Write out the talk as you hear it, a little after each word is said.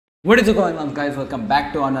What is going on, guys? Welcome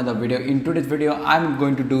back to another video. In today's video I'm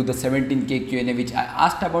going to do the 17k Q&A which I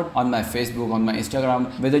asked about on my Facebook, on my Instagram,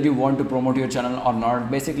 whether you want to promote your channel or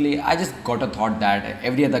not. Basically I just got a thought that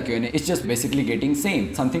every other Q&A is just basically getting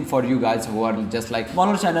same something for you guys who are just like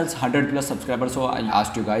smaller channels, 100 plus subscribers. So I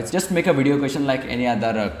asked you guys just make a video question like any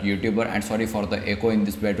other YouTuber. And sorry for the echo in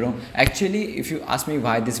this bedroom. Actually, if you ask me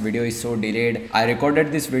why this video is so delayed, I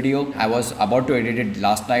recorded this video, I was about to edit it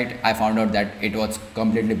last night. I found out that it was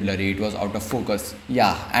completely blurry. It was out of focus.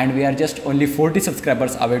 Yeah, and we are just only 40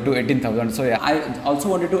 subscribers away to 18,000. So yeah, I also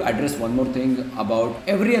wanted to address one more thing about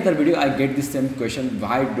every other video. I get this same question,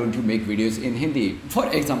 why don't you make videos in Hindi? For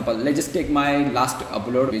example, let's just take my last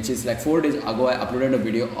upload, which is like 4 days ago. I uploaded a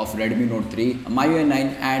video of Redmi Note 3, MIUI 9,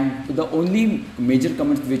 and the only major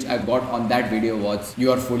comments which I got on that video was,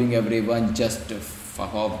 you are fooling everyone, just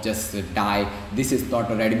fuck off, just die, this is not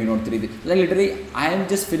a Redmi Note 3. Like literally I am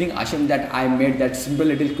just feeling ashamed that I made that simple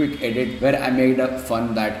little quick edit where I made a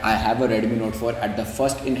fun that I have a Redmi Note 4 at the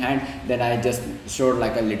first in hand. Then I just showed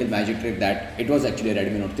like a little magic trick that it was actually a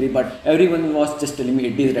Redmi Note 3, but everyone was just telling me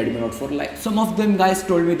it is Redmi Note 4. Like some of them guys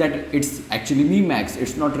told me that it's actually Mi Max,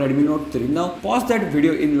 it's not Redmi Note 3. Now pause that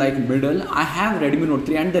video in like middle. I have Redmi Note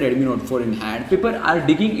 3 and the Redmi Note 4 in hand. People are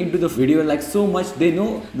digging into the video like so much. They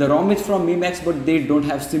know the ROM is from Mi Max, but they don't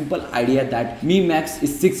have simple idea that Mi Max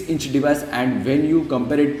is 6-inch device, and when you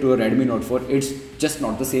compare it to a Redmi Note 4, it's just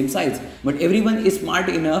not the same size. But everyone is smart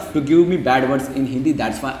enough to give me bad words in Hindi.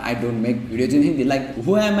 That's why I don't make videos in Hindi. Like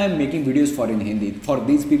who am I making videos for in Hindi? For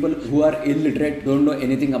these people who are illiterate, don't know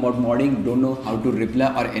anything about modding, don't know how to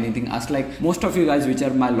reply or anything else. Like most of you guys which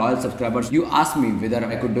are my loyal subscribers, you ask me whether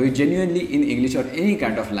I could do it genuinely in English or any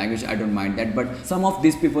kind of language. I don't mind that. But some of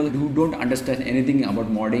these people who don't understand anything about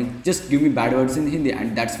modding just give me bad words in Hindi,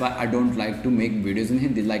 and that's why I don't like to make videos in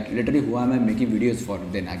Hindi. Like literally who am I making videos for?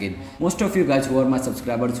 Then again, most of you guys who are my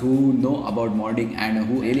subscribers who know about modding and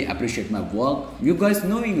who really appreciate my work, you guys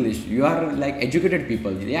know English, you are like educated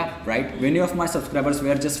people, yeah, right? Many of my subscribers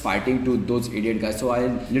were just fighting to those idiot guys, so I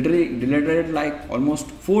literally deleted like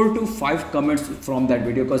almost 4 to 5 comments from that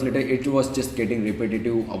video because literally it was just getting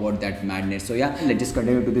repetitive about that madness. So yeah, let's just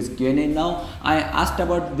continue to this Q&A now. I asked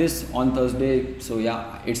about this on Thursday, so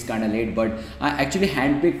yeah, it's kind of late, but I actually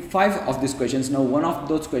handpicked 5 of these questions. Now one of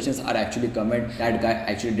those questions are actually comment that guy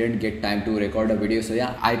actually didn't get time to record a video. So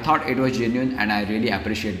yeah, I thought it was genuine and I really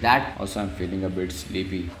appreciate that. Also, I'm feeling a bit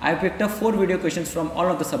sleepy. I picked up 4 video questions from all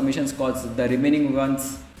of the submissions cause the remaining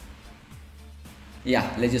ones,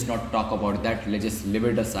 yeah, let's just not talk about that. Let's just leave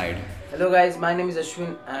it aside. Hello guys, my name is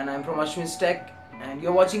Ashwin and I'm from Ashwin's Tech and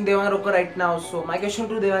you're watching Dewang right now. So my question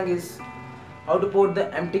to Dewang is how to port the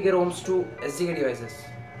MTK ROMs to SDK devices.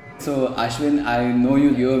 So Ashwin, I know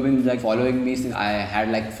you have been like following me since I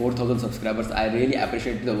had like 4,000 subscribers. I really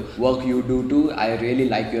appreciate the work you do too. I really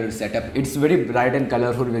like your setup. It's very bright and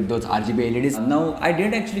colorful with those RGB LEDs. Now I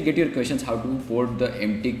did actually get your questions how to port the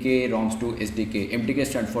MTK ROMs to SDK. MTK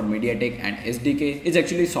stands for MediaTek and SDK is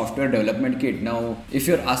actually software development kit. Now if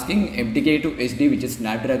you're asking MTK to SD, which is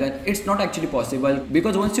Snapdragon, it's not actually possible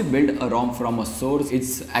because once you build a ROM from a source,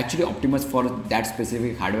 it's actually optimized for that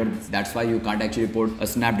specific hardware. That's why you can't actually port a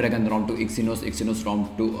Snapdragon ROM to Exynos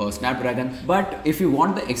ROM to a Snapdragon. But if you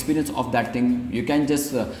want the experience of that thing, you can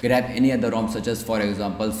just grab any other ROM, such as for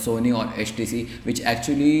example Sony or HTC, which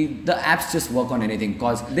actually the apps just work on anything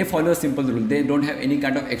cause they follow a simple rule. They don't have any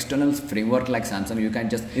kind of external framework like Samsung. You can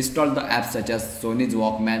just install the apps such as Sony's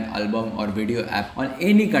Walkman, Album or Video app on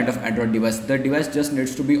any kind of Android device. The device just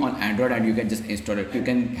needs to be on Android and you can just install it. You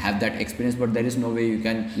can have that experience, but there is no way you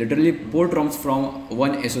can literally port ROMs from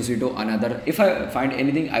one SoC to another. If I find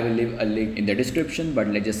anything, I will leave a link in the description, but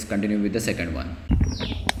let's just continue with the second one.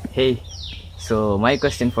 Hey, so my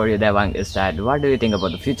question for you, Dewang, is that what do you think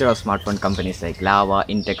about the future of smartphone companies like Lava,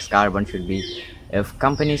 Intex, Carbon should be if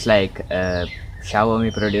companies like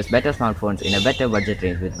Xiaomi produce better smartphones in a better budget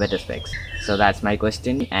range with better specs? So that's my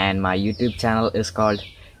question, and my YouTube channel is called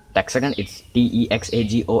Texagon. It's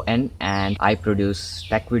TEXAGON, and I produce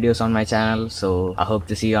tech videos on my channel, so I hope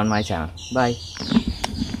to see you on my channel. Bye.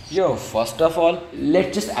 Yo, first of all,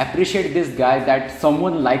 let's just appreciate this guy that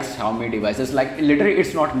someone likes Xiaomi devices. Like literally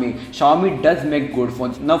it's not me. Xiaomi does make good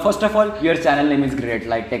phones. Now first of all, your channel name is great.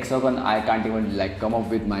 Like Texagon, I can't even like come up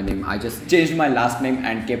with my name. I just changed my last name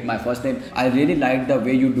and kept my first name. I really like the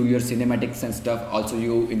way you do your cinematics and stuff. Also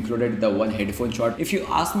you included the one headphone shot. If you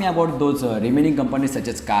ask me about those remaining companies such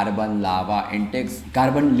as Carbon, Lava, Intex,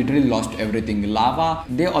 Carbon literally lost everything. Lava,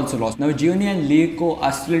 they also lost. Now Gioni and Leico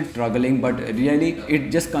are still struggling, but really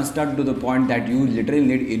it just construct to the point that you literally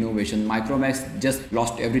need innovation. Micromax just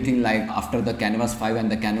lost everything, like after the Canvas 5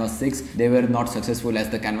 and the Canvas 6, they were not successful as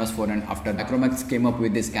the Canvas 4, and after Micromax came up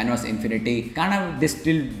with this Canvas Infinity, kind of this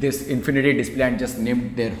Infinity display and just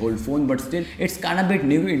named their whole phone, but still it's kind of bit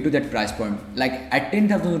new into that price point. Like at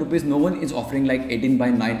 10,000 rupees, no one is offering like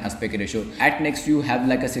 18:9 aspect ratio. At next you have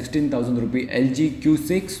like a 16,000 rupee LG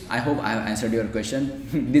Q6. I hope I have answered your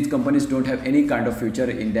question. These companies don't have any kind of future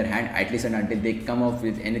in their hand, at least until they come up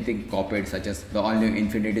with anything copied, such as the all new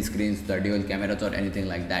Infinity screens, the dual cameras, or anything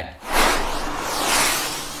like that.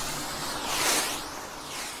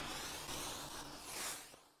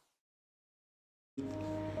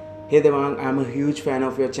 Hey Dewang, I'm a huge fan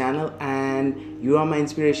of your channel and you are my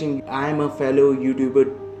inspiration. I'm a fellow YouTuber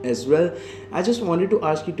as well. I just wanted to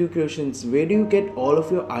ask you two questions. Where do you get all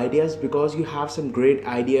of your ideas? Because you have some great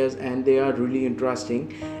ideas and they are really interesting.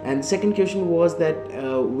 And second question was that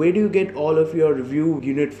where do you get all of your review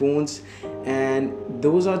unit phones? And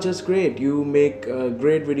those are just great. You make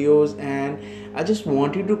great videos and I just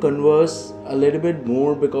want you to converse a little bit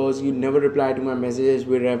more because you never reply to my messages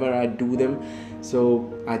wherever I do them.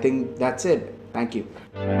 So I think that's it. Thank you.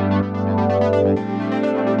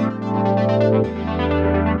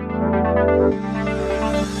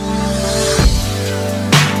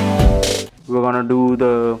 We're gonna do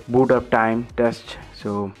the boot up time test.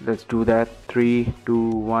 So let's do that. 3, 2,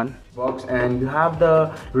 1. Box, and you have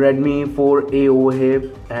the Redmi 4A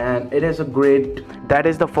hip, and it is a great. That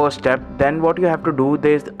is the first step. Then what you have to do,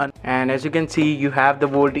 and as you can see, you have the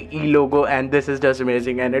Volt E logo, and this is just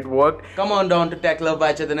amazing, and it worked. Come on down to Tech Love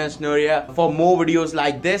by Chetan and Snoria for more videos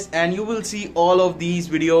like this, and you will see all of these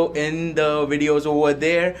video in the videos over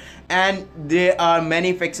there, and there are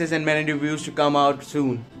many fixes and many reviews to come out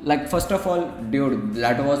soon. Like first of all, dude,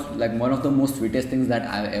 that was like one of the most sweetest things that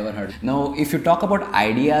I've ever heard. Now if you talk about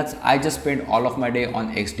ideas, I just spent all of my day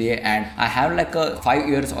on XDA and I have like a 5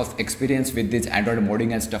 years of experience with this Android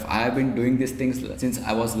modding and stuff. I have been doing these things since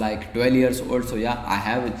I was like 12 years old, so yeah, I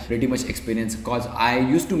have pretty much experience because I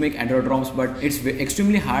used to make Android ROMs, but it's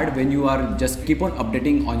extremely hard when you are just keep on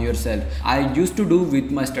updating on yourself. I used to do with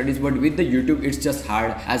my studies, but with the YouTube it's just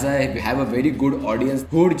hard as I have a very good audience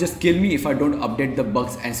who would just kill me if I don't update the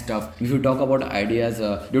bugs and stuff. If you talk about ideas,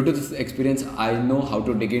 due to this experience I know how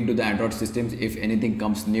to dig into the Android systems if anything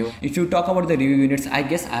comes new. If you talk about the review units, I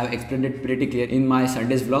guess I have explained it pretty clear in my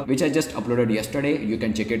Sunday's vlog, which I just uploaded yesterday. You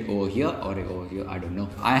can check it over here or over here, I don't know.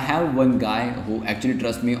 I have one guy who actually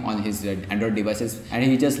trusts me on his Android devices, and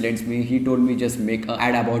he just lets me, he told me just make an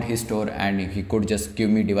ad about his store and he could just give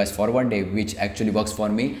me device for one day, which actually works for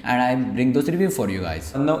me, and I bring those reviews for you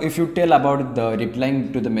guys. Now if you tell about the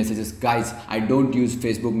replying to the messages, guys, I don't use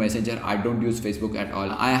Facebook Messenger, I don't use Facebook at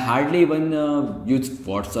all. I hardly even use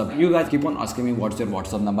WhatsApp. You guys keep on asking me what's your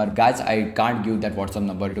WhatsApp number. Guys, I can't give that WhatsApp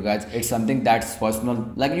number to guys. It's something that's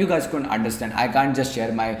personal. Like you guys couldn't understand. I can't just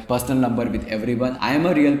share my personal number with everyone. I am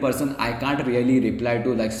a real person. I can't really reply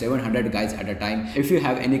to like 700 guys at a time. If you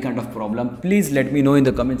have any kind of problem, please let me know in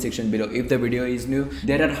the comment section below. If the video is new,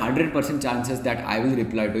 there are 100% chances that I will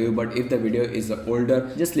reply to you, but if the video is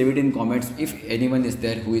older, just leave it in comments. If anyone is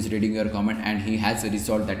there who is reading your comment and he has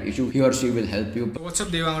resolved that issue, he or she will help you. What's up,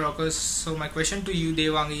 Dewang Rockers? So my question to you,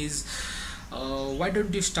 Dewang, is why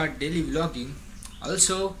don't you start daily vlogging?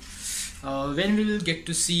 Also, when we will get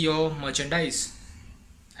to see your merchandise?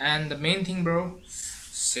 And the main thing, bro,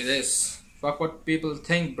 say this, fuck what people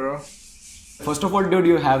think, bro. First of all, dude,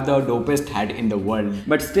 you have the dopest hat in the world.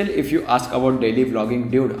 But still, if you ask about daily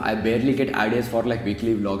vlogging, dude, I barely get ideas for like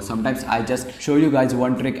weekly vlogs. Sometimes I just show you guys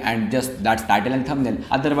one trick and just that's title and thumbnail.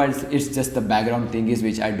 Otherwise, it's just the background thingies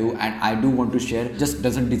which I do and I do want to share. Just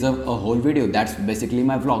doesn't deserve a whole video. That's basically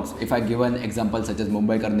my vlogs. If I give an example such as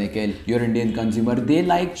Mumbai Karne Ke, your Indian consumer, they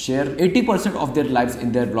like share 80% of their lives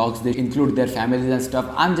in their vlogs. They include their families and stuff.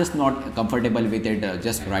 I'm just not comfortable with it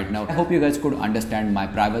just right now. I hope you guys could understand my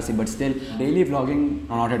privacy, but still, daily vlogging,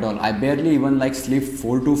 not at all. I barely even like sleep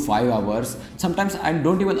 4 to 5 hours. Sometimes I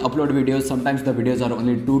don't even upload videos. Sometimes the videos are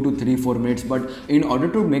only 2 to 3, 4 minutes. But in order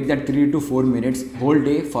to make that 3 to 4 minutes whole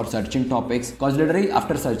day for searching topics, cause literally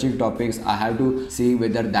after searching topics, I have to see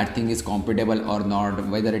whether that thing is compatible or not,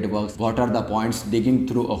 whether it works, what are the points, digging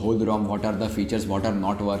through a whole ROM, what are the features, what are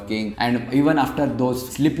not working. And even after those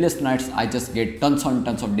sleepless nights, I just get tons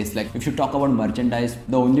of dislikes. If you talk about merchandise,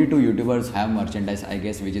 the only 2 YouTubers have merchandise, I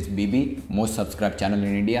guess, which is BB, most subscribed channel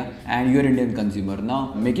in India, and you're Indian consumer.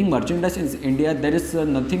 Now making merchandise in India, there is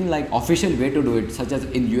nothing like official way to do it, such as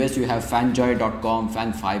in US you have fanjoy.com,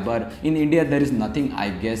 fanfiber. In India there is nothing, I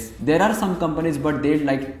guess. There are some companies, but they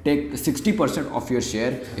like take 60% of your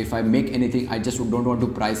share. If I make anything, I just don't want to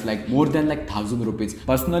price like more than like 1,000 rupees.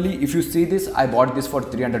 Personally, if you see this, I bought this for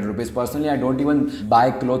 300 rupees. Personally, I don't even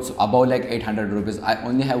buy clothes above like 800 rupees. I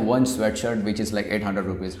only have one sweatshirt which is like 800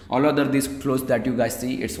 rupees. All other these clothes that you guys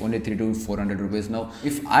see, it's only 300 to 400 rupees. Now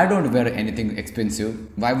if I don't wear anything expensive,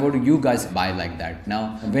 why would you guys buy like that?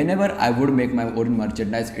 Now whenever I would make my own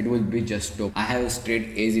merchandise, it will be just dope. I have straight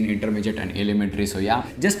A's in intermediate and elementary, so yeah,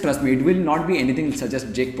 just trust me, it will not be anything such as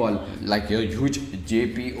Jake Paul, like your huge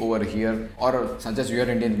JP over here, or such as your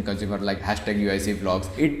Indian consumer, like hashtag UIC vlogs.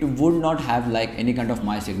 It would not have like any kind of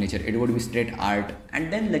my signature. It would be straight art.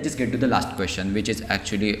 And then let's just get to the last question, which is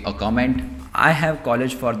actually a comment. I have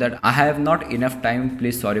college for that. I have not enough time.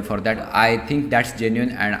 Please sorry for that. I think that's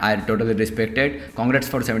genuine and I totally respect it. Congrats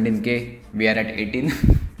for 17k. We are at 18.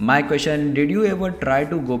 My question, did you ever try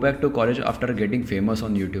to go back to college after getting famous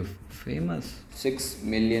on YouTube? Famous? 6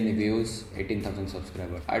 million views, 18,000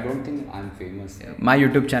 subscribers. I don't think I'm famous. Yeah. My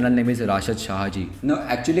YouTube channel name is Rashad Shahaji. No,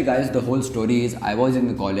 actually guys, the whole story is I was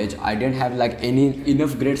in college. I didn't have like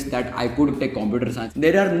enough grades that I could take computer science.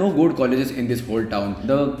 There are no good colleges in this whole town.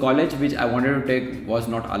 The college which I wanted to take was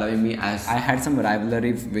not allowing me, as I had some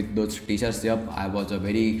rivalry with those teachers. Yep, I was a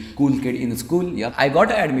very cool kid in school. Yep, I got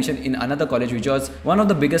an admission in another college which was one of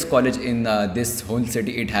the biggest college in this whole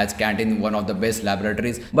city. It has canteen, one of the best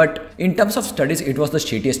laboratories. But in terms of studies, it was the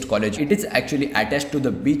shittiest college. It is actually attached to the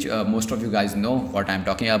beach. Most of you guys know what I'm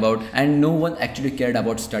talking about, and no one actually cared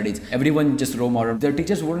about studies. Everyone just roam around. The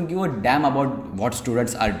teachers wouldn't give a damn about what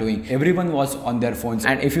students are doing. Everyone was on their phones,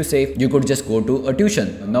 and if you say you could just go to a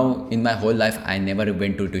tuition. Now in my whole life I never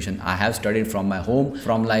went to tuition. I have studied from my home,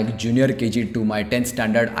 from like junior KG to my 10th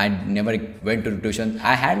standard. I never went to tuition.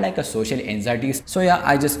 I had like a social anxiety, so yeah,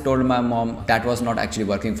 I just told my mom that was not actually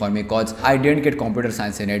working for me, cause I didn't get computer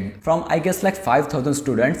science in it. From I guess like 5,000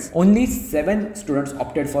 students, only 7 students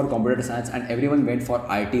opted for computer science and everyone went for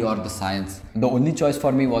IT or the science. The only choice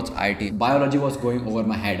for me was IT. Biology was going over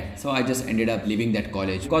my head, so I just ended up leaving that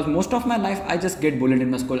college, because most of my life I just get bullied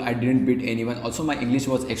in my school. I didn't beat anyone. Also my English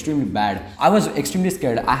was extremely bad. I was extremely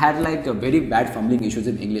scared. I had like a very bad fumbling issues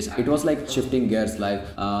in English. It was like shifting gears, like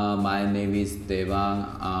my name is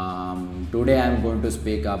Dewang. Today I'm going to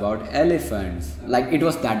speak about elephants. Like it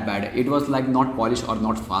was that bad. It was like not polished or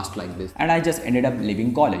not fast like this. And I just ended up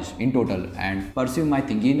leaving college in total and pursue my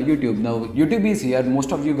thing in YouTube. Now YouTube is here.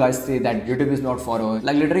 Most of you guys say that YouTube is not for all.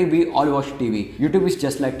 Like literally we all watch TV. YouTube is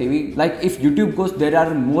just like TV. Like if YouTube goes, there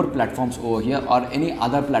are more platforms over here, or any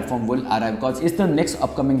other platform will arrive, because it's the next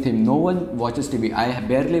upcoming thing. No one watches TV. I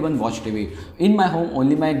barely even watch TV. In my home,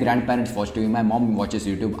 only my grandparents watch TV. My mom watches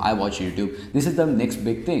YouTube. I watch YouTube. This is the next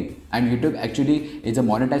big thing. And YouTube actually is a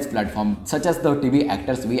monetized platform. Such as the TV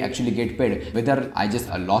actors, we actually get paid. Whether I just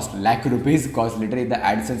lost lakh rupees because literally the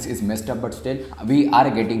AdSense is messed up, but still we are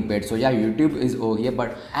getting paid. So yeah, YouTube is over here,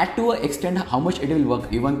 but at to an extent how much it will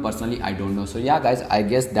work, even personally I don't know. So yeah guys, I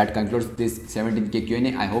guess that concludes this 17k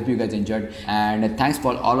Q&A. I hope you guys enjoyed, and thanks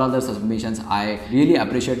for all other submissions. I really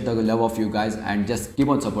appreciate the love of you guys, and just keep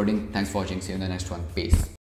on supporting. Thanks for watching. See you in the next one. Peace.